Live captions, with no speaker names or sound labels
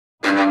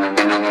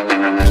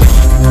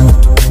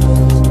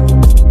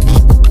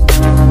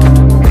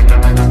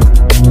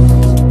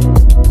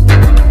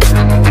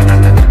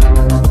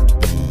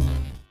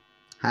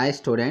Hi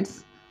students,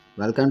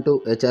 welcome to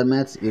HR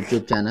Maths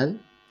YouTube channel.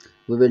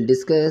 We will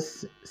discuss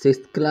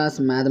 6th class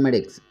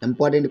mathematics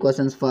important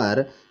questions for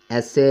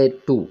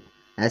SA2.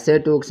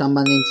 SA2 కి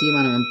సంబంధించి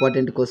మనం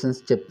important questions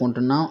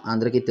చెప్పుకుంటున్నాం,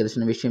 అందరికీ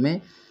తెలిసిన విషయమే.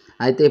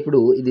 అయితే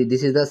ఇప్పుడు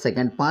this is the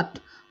second part.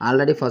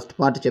 Already first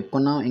part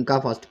చెప్పుకున్నాం. ఇంకా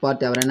ఫస్ట్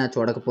పార్ట్ ఎవరైనా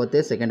చూడకపోతే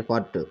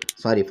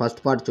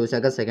ఫస్ట్ పార్ట్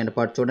చూశాక సెకండ్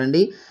పార్ట్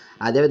చూడండి.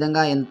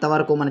 అదేవిధంగా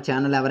ఇంతవరకు మన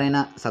ఛానల్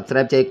ఎవరైనా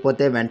సబ్స్క్రైబ్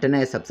చేయకపోతే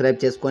వెంటనే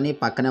సబ్స్క్రైబ్ చేసుకొని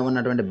పక్కనే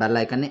ఉన్నటువంటి బెల్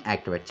ఐకాన్ని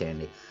యాక్టివేట్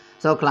చేయండి.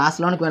 సో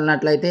క్లాస్లోనికి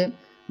వెళ్ళినట్లయితే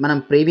మనం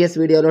ప్రీవియస్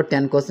వీడియోలో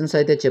 10 క్వశ్చన్స్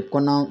అయితే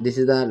చెప్పుకున్నాం. This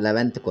is the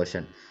 11th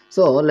question.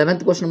 So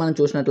 11th question మనం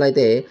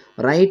చూసినట్లయితే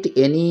right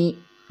any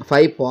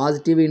 5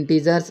 positive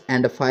integers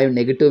and 5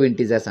 negative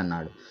integers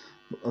అన్నాడు.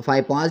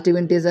 5 positive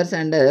integers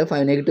and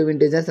 5 negative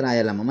integers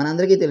రాయాలమ్మా.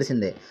 మనందరికీ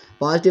తెలిసిందే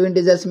positive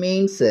integers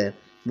means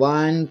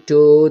 1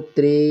 2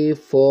 3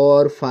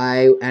 4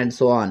 5 and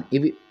so on.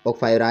 ఇవి ఒక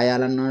 5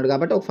 రాయాలన్నాడు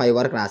కాబట్టి ఒక 5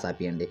 వరకు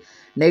రాసాపియండి.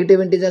 Negative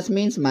integers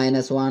means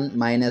 -1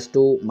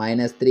 -2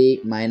 -3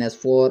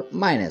 -4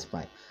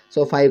 -5. సో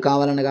 5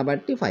 కావాలన్న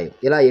కాబట్టి 5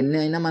 ఇలా ఎన్ని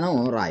అయినా మనం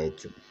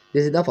రాయొచ్చు.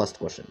 This is the first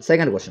question.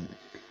 Second question,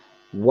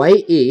 why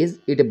is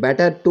it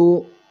better to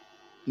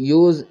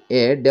use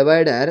a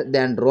divider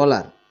than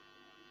roller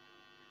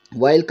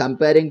while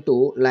comparing to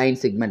line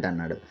segment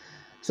అన్నాడు.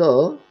 సో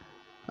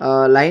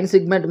లైన్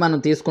సిగ్మెంట్ మనం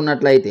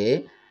తీసుకున్నట్లయితే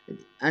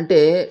అంటే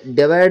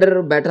డివైడర్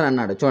బెటర్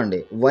అన్నాడు. చూడండి,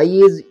 why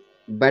is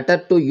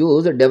better to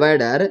use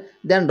divider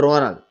then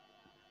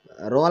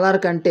roller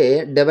కంటే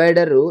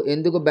divider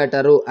ఎందుకు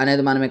better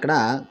అనేది మనం ఇక్కడ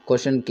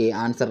క్వశ్చన్కి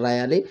ఆన్సర్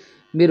రాయాలి.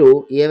 మీరు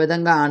ఏ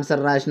విధంగా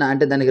ఆన్సర్ రాసినా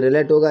అంటే దానికి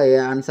రిలేటివ్గా ఏ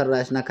ఆన్సర్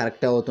రాసినా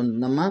కరెక్టే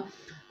అవుతుందమ్మా.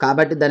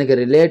 కాబట్టి దానికి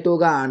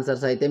రిలేటివ్గా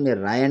ఆన్సర్స్ అయితే మీరు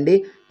రాయండి.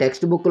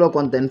 టెక్స్ట్ బుక్లో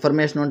కొంత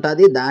ఇన్ఫర్మేషన్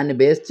ఉంటుంది, దాన్ని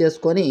బేస్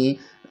చేసుకొని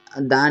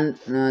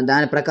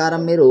దాని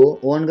ప్రకారం మీరు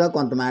ఓన్గా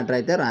కొంత మ్యాటర్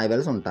అయితే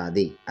రాయవలసి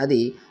ఉంటుంది. అది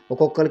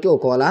ఒక్కొక్కరికి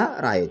ఒక్కోలా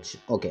రాయొచ్చు.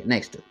 Okay,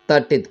 next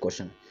 13th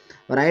question,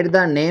 right the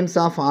names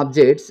of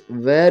objects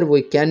where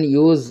we can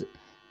use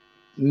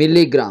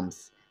milligrams.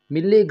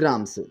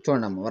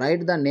 చూడము,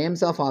 right the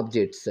names of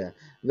objects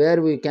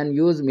where we can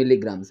use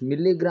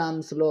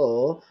మిల్లీగ్రామ్స్లో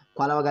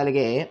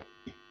కొలవగలిగే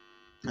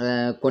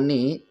కొన్ని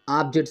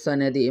ఆబ్జెక్ట్స్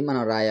అనేది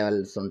మనం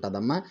రాయాల్సి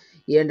ఉంటుందమ్మా.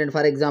 ఏంటంటే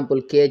ఫర్ ఎగ్జాంపుల్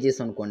కేజీస్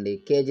అనుకోండి,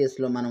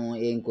 కేజీస్లో మనం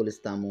ఏం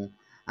కొలుస్తాము,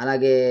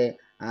 అలాగే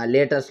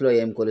లీటర్స్లో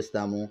ఏం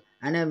కొలుస్తాము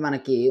అనేవి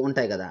మనకి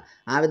ఉంటాయి కదా.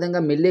 ఆ విధంగా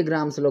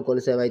మిల్లీగ్రామ్స్లో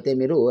కొలిసేవైతే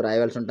మీరు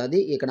రాయవలసి ఉంటుంది.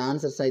 ఇక్కడ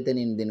ఆన్సర్స్ అయితే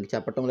నేను దీనికి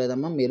చెప్పటం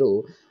లేదమ్మా, మీరు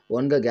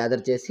ఓన్గా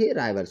గ్యాదర్ చేసి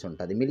రాయవలసి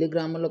ఉంటుంది.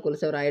 మిల్లీగ్రామ్లో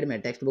కొలిసేవి రాయడమే.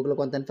 టెక్స్ట్ బుక్లో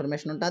కొంత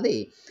ఇన్ఫర్మేషన్ ఉంటుంది,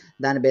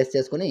 దాన్ని బేస్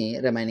చేసుకుని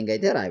రిమైనింగ్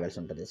అయితే రాయవలసి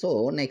ఉంటుంది. So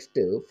next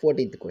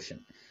 14th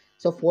question.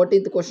 So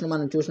 14th question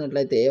మనం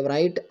చూసినట్లయితే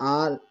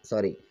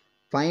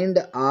find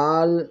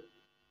all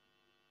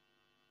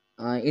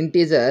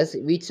integers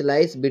which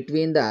lies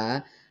between the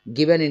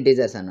given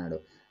integers అన్నాడు.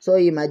 సో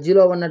ఈ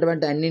మధ్యలో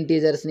ఉన్నటువంటి అన్ని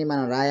ఇంటీజర్స్ని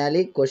మనం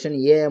రాయాలి. క్వశ్చన్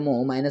ఏ ఏమో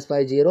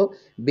 -50,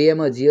 బి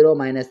ఏమో 0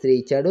 -3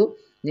 ఇచ్చాడు.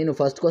 నేను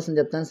ఫస్ట్ క్వశ్చన్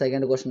చెప్తాను,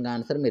 సెకండ్ క్వశ్చన్కి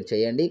ఆన్సర్ మీరు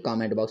చేయండి,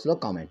 కామెంట్ బాక్స్లో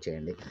కామెంట్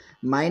చేయండి.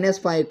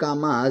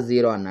 -5,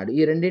 0 అన్నాడు.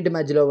 ఈ రెండింటి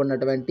మధ్యలో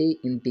ఉన్నటువంటి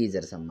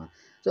ఇంటీజర్స్ అమ్మ.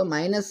 సో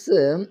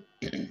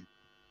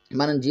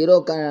మనం 0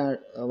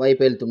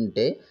 వైపు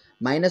వెళ్తుంటే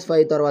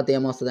 -5 తర్వాత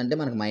ఏమొస్తుందంటే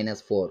మనకు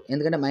 -4,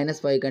 ఎందుకంటే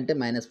 -5 కంటే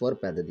 -4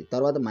 పెద్దది.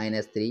 తర్వాత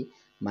 -3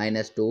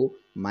 -2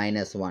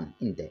 -1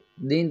 ఇంతే.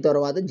 దీని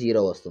తర్వాత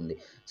 0 వస్తుంది.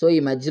 సో ఈ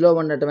మధ్యలో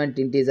ఉన్నటువంటి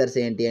ఇంటీజర్స్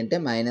ఏంటి అంటే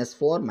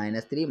 -4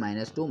 -3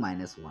 -2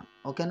 -1.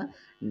 ఓకేనా.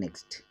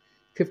 Next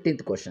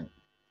 15th question,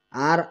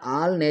 are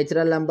all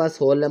natural numbers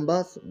whole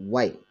numbers?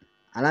 Why?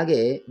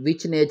 అలాగే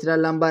which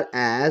natural number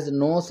as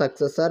no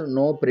successor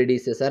no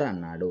predecessor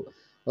అన్నాడు.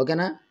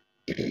 ఓకేనా.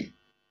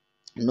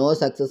 No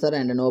successor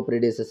and no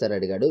predecessor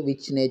అడిగాడు.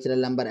 Which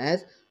natural number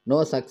as no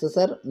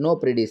successor no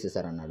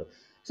predecessor అన్నాడు.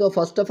 So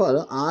first of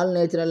all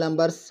natural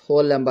numbers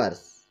whole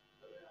numbers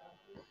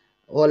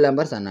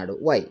అన్నాడు.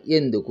 Why?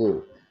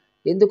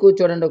 ఎందుకు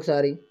చూడండి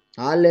ఒకసారి.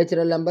 All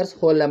natural numbers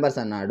whole numbers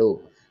అన్నాడు.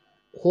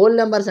 Whole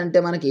numbers అంటే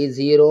మనకి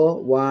 0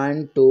 1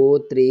 2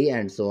 3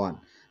 అండ్ సో ఆన్.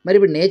 మరి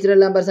ఇప్పుడు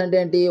నేచురల్ నెంబర్స్ అంటే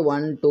ఏంటి?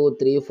 1 2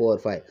 3 4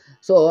 5.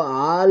 So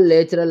all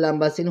natural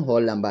numbers in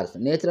whole numbers.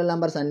 Natural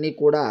numbers అన్నీ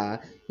కూడా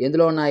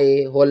ఎందులో ఉన్నాయి?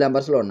 హోల్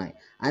నెంబర్స్లో ఉన్నాయి.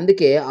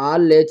 అందుకే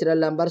all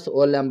natural numbers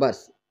whole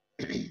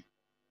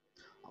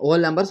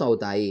numbers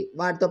అవుతాయి.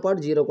 వాటితో పాటు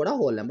 0 కూడా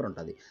హోల్ నెంబర్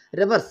ఉంటుంది.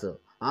 Reverse,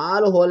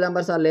 all whole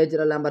numbers are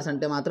natural numbers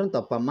అంటే మాత్రం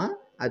తప్పమ్మా,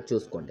 అది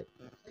చూసుకోండి.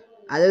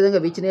 అదేవిధంగా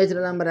which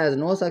natural number as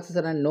no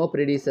successor and no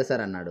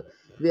predecessor అన్నాడు.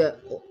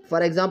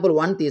 ఫర్ ఎగ్జాంపుల్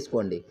 1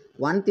 తీసుకోండి.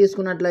 1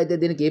 తీసుకున్నట్లయితే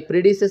దీనికి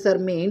ప్రిడిసెసర్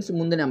మీన్స్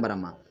ముందు నెంబర్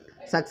అమ్మ,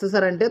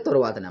 సక్సెసర్ అంటే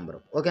తరువాత నెంబరు.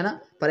 ఓకేనా.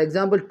 ఫర్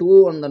ఎగ్జాంపుల్ 2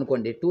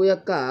 ఉందనుకోండి, 2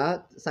 యొక్క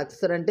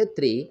సక్సెసర్ అంటే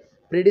 3,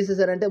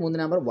 ప్రిడిసెసర్ అంటే ముందు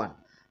నెంబర్ 1.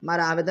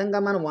 మరి ఆ విధంగా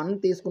మనం 1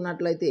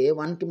 తీసుకున్నట్లయితే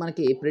 1కి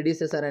మనకి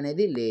ప్రిడిసెసర్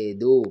అనేది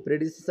లేదు.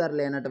 ప్రిడిసెసర్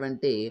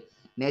లేనటువంటి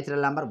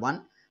నేచురల్ నెంబర్ 1.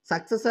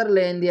 సక్సెసర్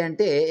లేనిది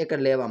అంటే ఇక్కడ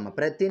లేవమ్మ,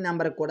 ప్రతి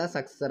నెంబర్కి కూడా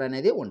సక్సెసర్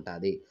అనేది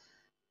ఉంటుంది.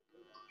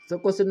 So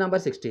question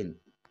number 16,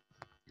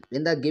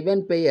 in the given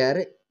pair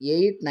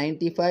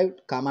 895,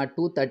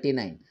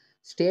 239,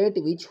 state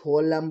which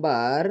whole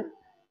number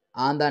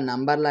on the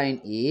number line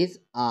is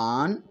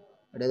on.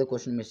 అదేదో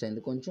క్వశ్చన్ మిస్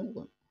అయింది కొంచెం.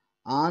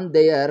 On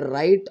their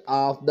right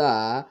of the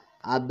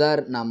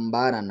other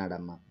number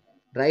అన్నాడమ్మా.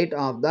 Right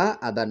of the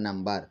other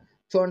number.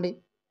 చూడండి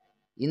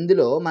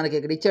ఇందులో మనకి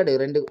ఇక్కడ ఇచ్చాడు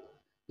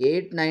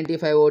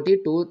 895 ఒకటి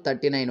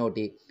 239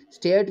 ఒకటి.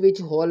 State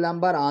which whole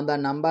number on the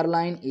number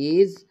line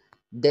is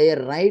there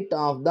right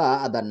of the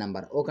other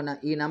number.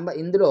 ఈ నెంబర్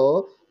ఇందులో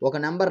ఒక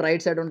నెంబర్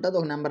రైట్ సైడ్ ఉంటుంది,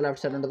 ఒక నెంబర్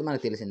లెఫ్ట్ సైడ్ ఉంటుంది,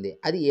 మనకు తెలిసింది.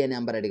 అది ఏ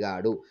నెంబర్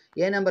అడిగాడు.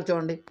 ఏ నెంబర్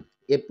చూడండి,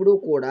 ఎప్పుడూ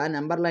కూడా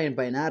నెంబర్ లైన్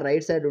పైన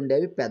రైట్ సైడ్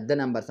ఉండేవి పెద్ద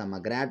నెంబర్స్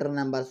అమ్మ, గ్రేటర్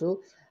నెంబర్స్.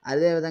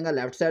 అదేవిధంగా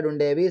లెఫ్ట్ సైడ్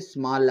ఉండేవి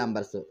స్మాల్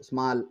నెంబర్స్,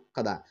 స్మాల్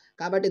కదా.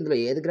 కాబట్టి ఇందులో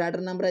ఏది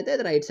గ్రేటర్ నెంబర్ అయితే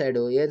అది రైట్ సైడ్,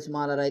 ఏది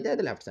స్మాలర్ అయితే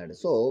అది left side.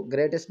 So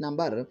greatest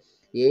number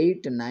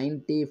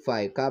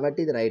 895, కాబట్టి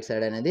ఇది రైట్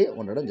సైడ్ అనేది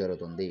ఉండడం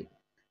జరుగుతుంది.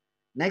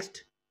 Next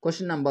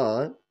question number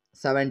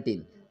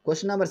 17.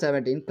 Question number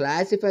 17,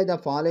 classify the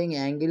following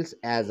angles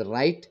as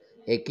right,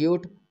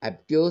 acute,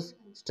 obtuse,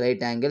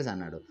 straight angles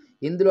అన్నాడు.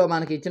 ఇందులో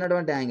మనకి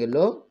ఇచ్చినటువంటి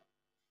యాంగిల్లో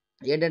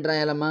ఏంటంటే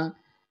రాయాలమ్మా,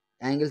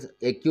 యాంగిల్స్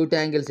ఎక్యూట్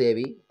యాంగిల్స్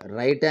ఏవి,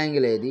 రైట్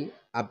యాంగిల్ ఏది,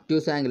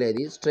 అబ్ట్యూస్ యాంగిల్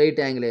ఏది, స్ట్రైట్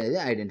యాంగిల్ ఏది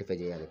ఐడెంటిఫై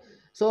చేయాలి.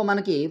 సో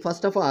మనకి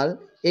first of all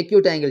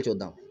acute angle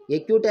చూద్దాం.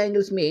 Acute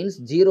angles means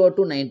 0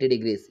 to 90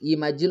 degrees. ఈ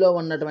మధ్యలో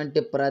ఉన్నటువంటి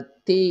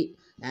ప్రతి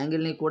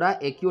యాంగిల్ని కూడా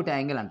ఎక్యూట్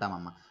యాంగిల్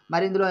అంటామమ్మా.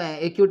 మరి ఇందులో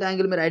ఎక్యూట్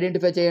యాంగిల్ మీరు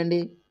ఐడెంటిఫై చేయండి.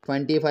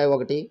 25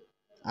 ఒకటి,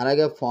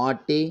 అలాగే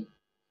 40,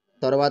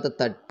 తర్వాత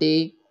 30,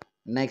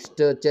 నెక్స్ట్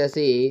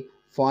వచ్చేసి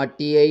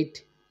 48,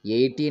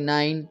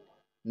 89,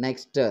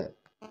 నెక్స్ట్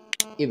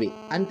ఇవి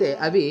అంతే,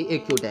 అవి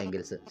ఎక్యూట్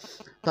యాంగిల్స్.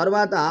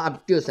 తర్వాత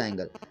obtuse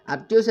angle.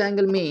 Obtuse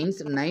angle means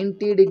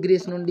 90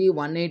 degrees నుండి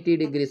 180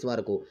 degrees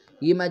వరకు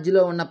ఈ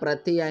మధ్యలో ఉన్న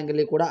ప్రతి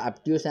యాంగిల్ని కూడా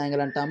అబ్ట్యూస్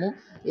యాంగిల్ అంటాము.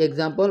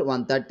 ఎగ్జాంపుల్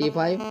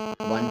 135,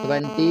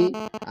 120,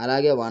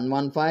 అలాగే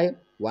 115,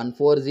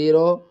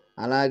 140,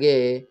 అలాగే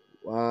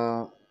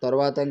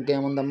తర్వాత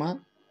ఇంకేముందమ్మా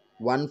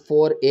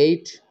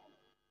 148,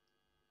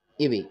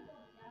 ఇవి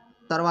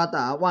తర్వాత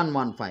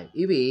 115,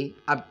 ఇవి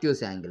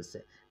obtuse angles.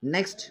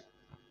 Next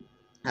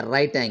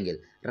right angle.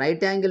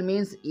 Right angle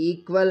means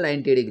equal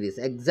 90 degrees.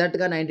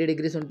 ఎగ్జాక్ట్గా 90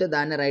 degrees ఉంటే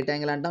దాన్ని రైట్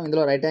యాంగిల్ అంటాం.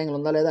 ఇందులో రైట్ యాంగిల్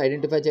ఉందా లేదా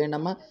ఐడెంటిఫై చేయండి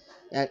అమ్మా.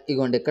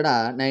 ఇగోండి ఇక్కడ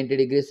 90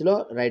 degreesలో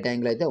రైట్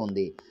యాంగిల్ అయితే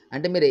ఉంది.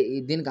 అంటే మీరు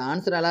దీనికి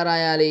ఆన్సర్ ఎలా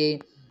రాయాలి,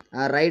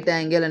 రైట్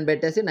యాంగిల్ అని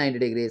పెట్టేసి 90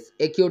 degrees,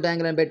 ఎక్యూట్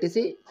యాంగిల్ అని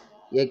పెట్టేసి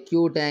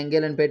ఎక్యూట్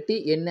యాంగిల్ అని పెట్టి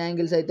ఎన్ని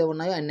యాంగిల్స్ అయితే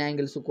ఉన్నాయో అన్ని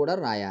యాంగిల్స్ కూడా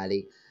రాయాలి.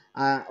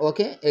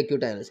 Okay,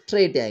 acute angle.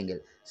 Straight angle.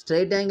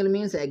 Straight angle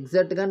means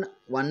ఎగ్జాక్ట్గా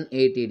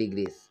 180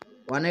 degrees.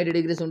 180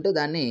 degrees ఉంటే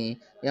దాన్ని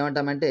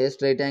ఏమంటామంటే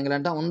స్ట్రైట్ యాంగిల్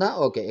అంటాం. ఉందా?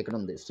 ఓకే, ఇక్కడ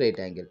ఉంది స్ట్రైట్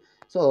యాంగిల్.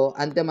 సో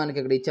అంతే, మనకి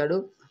ఇక్కడ ఇచ్చాడు.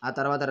 ఆ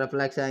తర్వాత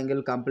రిఫ్లెక్స్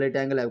యాంగిల్, కంప్లీట్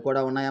యాంగిల్ అవి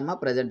కూడా ఉన్నాయమ్మా.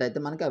 ప్రజెంట్ అయితే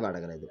మనకి అవి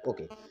అడగలేదు.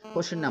 Okay,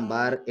 question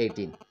number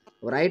 18,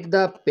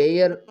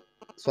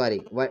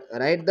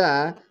 right the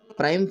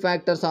prime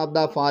factors of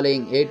the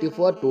following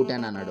 84,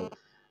 210 అన్నాడు.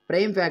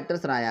 ప్రైమ్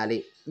ఫ్యాక్టర్స్ రాయాలి.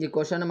 ఈ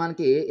క్వశ్చన్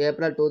మనకి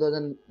ఏప్రిల్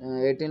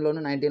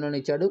 2018లోను 19లోను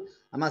ఇచ్చాడు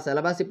అమ్మ.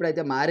 సిలబస్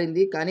ఇప్పుడైతే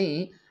మారింది, కానీ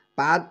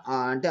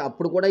అంటే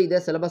అప్పుడు కూడా ఇదే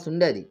సిలబస్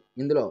ఉండేది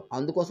ఇందులో,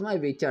 అందుకోసమే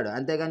ఇవి ఇచ్చాడు.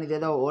 అంతేగాని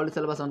ఇదేదో ఓల్డ్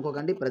సిలబస్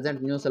అనుకోకండి, present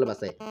new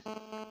syllabus.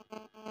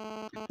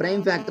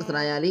 Prime factors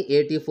రాయాలి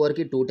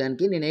 84కి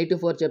 210కి. నేను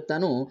 84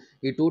 చెప్తాను,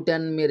 ఈ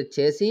 210 మీరు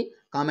చేసి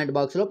కామెంట్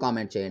బాక్స్లో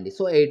కామెంట్ చేయండి.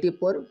 So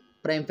 84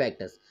 prime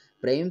factors.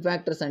 Prime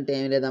factors అంటే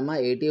ఏం లేదమ్మా,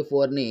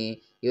 84ని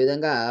ఈ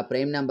విధంగా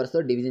ప్రైమ్ నెంబర్స్తో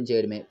డివిజన్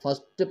చేయడమే.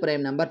 ఫస్ట్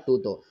ప్రైమ్ నెంబర్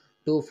 2తో,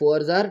 2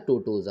 4s are 2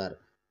 2s are,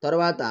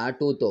 తర్వాత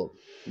 2తో,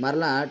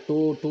 మరలా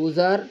 2 2s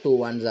are 2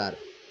 1s are,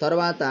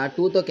 తర్వాత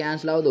 2తో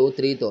క్యాన్సిల్ అవ్వదు,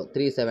 3తో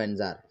 3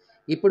 7s are.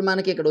 ఇప్పుడు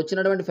మనకి ఇక్కడ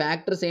వచ్చినటువంటి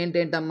ఫ్యాక్టర్స్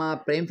ఏంటంటమ్మా,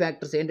 ప్రైమ్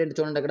ఫ్యాక్టర్స్ ఏంటంటే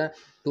చూడండి, అక్కడ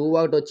 2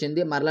 ఒకటి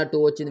వచ్చింది, మరలా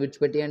 2 వచ్చింది,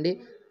 విడిచిపెట్టేయండి,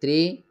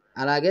 3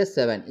 అలాగే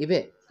 7.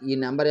 ఇవే ఈ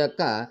నెంబర్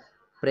యొక్క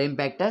prime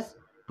factors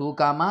 2,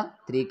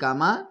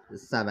 3,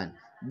 7.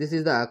 This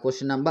is the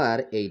question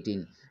number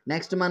 18.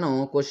 Next మనం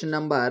క్వశ్చన్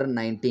నెంబర్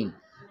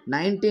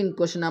 19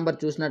 క్వశ్చన్ నెంబర్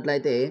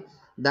చూసినట్లయితే,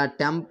 the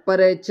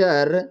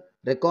temperature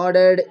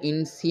recorded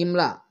in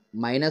Shimla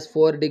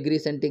 -4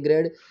 degrees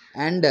centigrade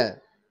and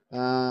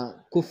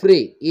Kufri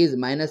is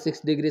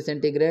 -6 degrees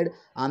centigrade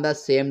on the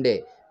same day.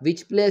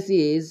 Which place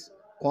is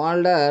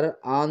colder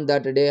on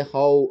that day?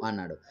 How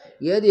అన్నాడు.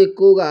 ఏది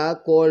ఎక్కువగా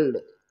cold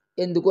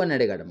ఎందుకు అని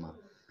అడిగాడమ్మా.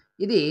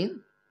 ఇది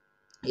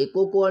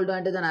ఎక్కువ cold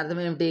అంటే దాని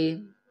అర్థం ఏమిటి,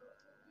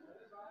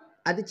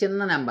 అది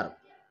చిన్న నెంబర్.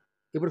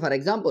 ఇప్పుడు ఫర్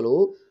ఎగ్జాంపుల్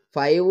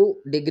 5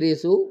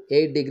 degrees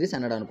 8 degrees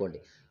అన్నాడు అనుకోండి.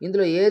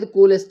 ఇందులో ఏది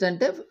కూలెస్ట్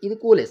అంటే ఇది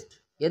కూలెస్ట్,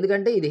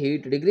 ఎందుకంటే ఇది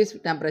 8 degrees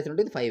టెంపరేచర్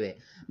ఉంటుంది, 5.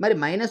 మరి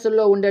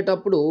మైనస్లో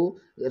ఉండేటప్పుడు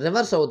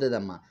రివర్స్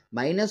అవుతుందమ్మా.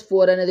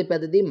 -4 అనేది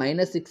పెద్దది,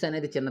 -6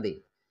 అనేది చిన్నది.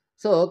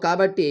 సో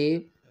కాబట్టి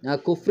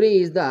కుఫ్రీ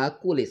ఈజ్ ద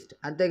కూలిస్ట్.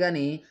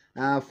 అంతేగాని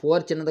 4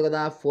 చిన్నది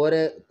కదా,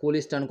 4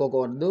 కూలిస్ట్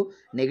అనుకోకూడదు.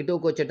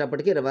 నెగిటివ్కి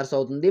వచ్చేటప్పటికి రివర్స్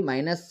అవుతుంది.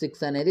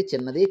 -6 అనేది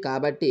చిన్నది,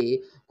 కాబట్టి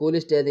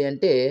కూలిస్ట్ ఏది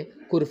అంటే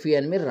కుర్ఫీ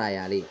అని మీరు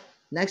రాయాలి.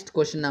 Next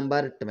question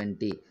number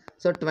 20.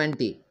 So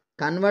 20,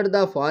 convert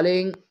the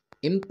following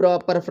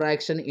improper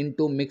fraction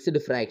into mixed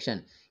fraction.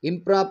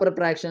 Improper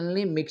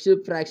ఫ్రాక్షన్ని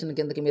mixed fraction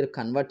కిందకి మీరు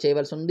కన్వర్ట్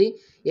చేయవలసి ఉంది.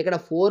 ఇక్కడ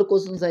 4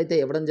 క్వశ్చన్స్ అయితే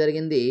ఇవ్వడం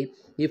జరిగింది.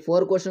 ఈ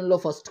 4 క్వశ్చన్లో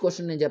ఫస్ట్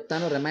క్వశ్చన్ నేను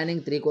చెప్తాను,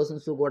 రిమైనింగ్ 3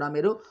 క్వశ్చన్స్ కూడా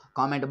మీరు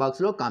కామెంట్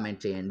బాక్స్లో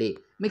కామెంట్ చేయండి.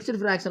 మిక్స్డ్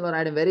ఫ్రాక్షన్లో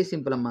రాయడం వెరీ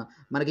సింపుల్ అమ్మా.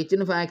 మనకి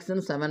ఇచ్చిన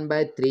ఫ్రాక్షన్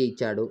 7/3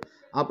 ఇచ్చాడు,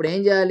 అప్పుడు ఏం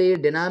చేయాలి,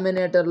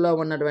 డినామినేటర్లో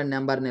ఉన్నటువంటి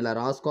నెంబర్ని ఇలా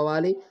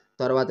రాసుకోవాలి,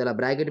 తర్వాత ఇలా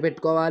బ్రాకెట్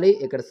పెట్టుకోవాలి,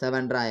 ఇక్కడ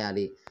 7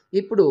 రాయాలి.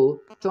 ఇప్పుడు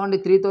చూడండి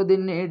 3తో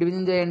దీన్ని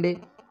డివిజన్ చేయండి.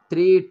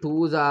 3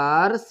 2s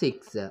are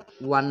 6,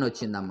 1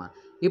 వచ్చిందమ్మా.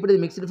 ఇప్పుడు ఇది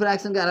మిక్స్డ్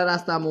ఫ్రాక్షన్కి ఎలా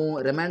రాస్తాము,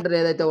 రిమైండర్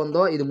ఏదైతే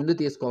ఉందో ఇది ముందు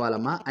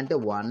తీసుకోవాలమ్మా, అంటే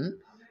 1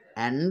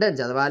 అండ్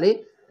చదవాలి,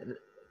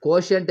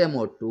 కోషియంట్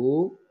ఏమో 2,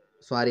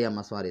 సారీ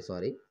అమ్మా సారీ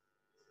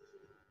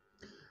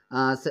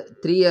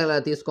 3 ఎలా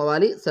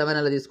తీసుకోవాలి, 7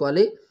 ఎలా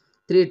తీసుకోవాలి,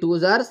 3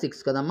 2s are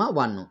 6 కదమ్మా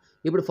 1.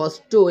 ఇప్పుడు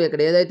ఫస్ట్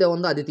ఇక్కడ ఏదైతే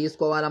ఉందో అది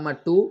తీసుకోవాలమ్మా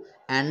 2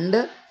 అండ్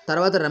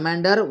తర్వాత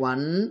రిమైండర్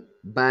 1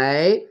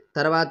 బై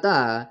తర్వాత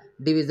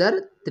డివిజర్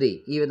 3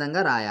 ఈ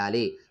విధంగా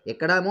రాయాలి.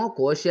 ఇక్కడేమో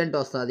కోషియంట్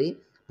వస్తుంది,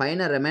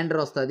 పైన రిమైండర్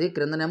వస్తుంది,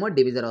 క్రిందనేమో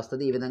డివిజర్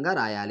వస్తుంది. ఈ విధంగా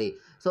రాయాలి.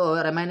 సో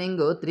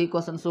రిమైనింగ్ 3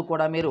 క్వశ్చన్స్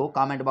కూడా మీరు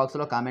కామెంట్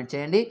బాక్స్లో కామెంట్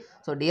చేయండి.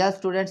 సో డియర్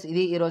స్టూడెంట్స్,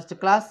 ఇది ఈరోజు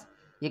క్లాస్.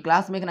 ఈ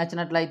క్లాస్ మీకు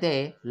నచ్చినట్లయితే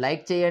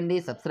లైక్ చేయండి,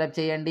 సబ్స్క్రైబ్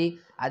చేయండి,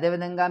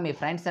 అదేవిధంగా మీ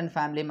ఫ్రెండ్స్ అండ్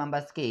ఫ్యామిలీ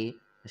మెంబర్స్కి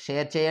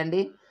షేర్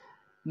చేయండి.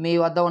 మీ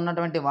వద్ద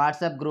ఉన్నటువంటి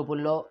వాట్సాప్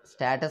గ్రూపుల్లో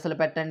స్టేటస్లు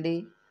పెట్టండి,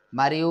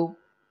 మరియు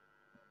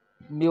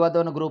మీ వద్ద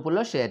ఉన్న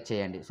గ్రూపుల్లో షేర్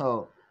చేయండి. సో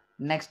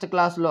నెక్స్ట్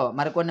క్లాస్లో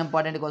మరికొన్ని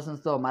ఇంపార్టెంట్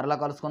క్వశ్చన్స్తో మరలా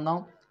కలుసుకుందాం.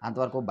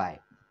 అంతవరకు బాయ్.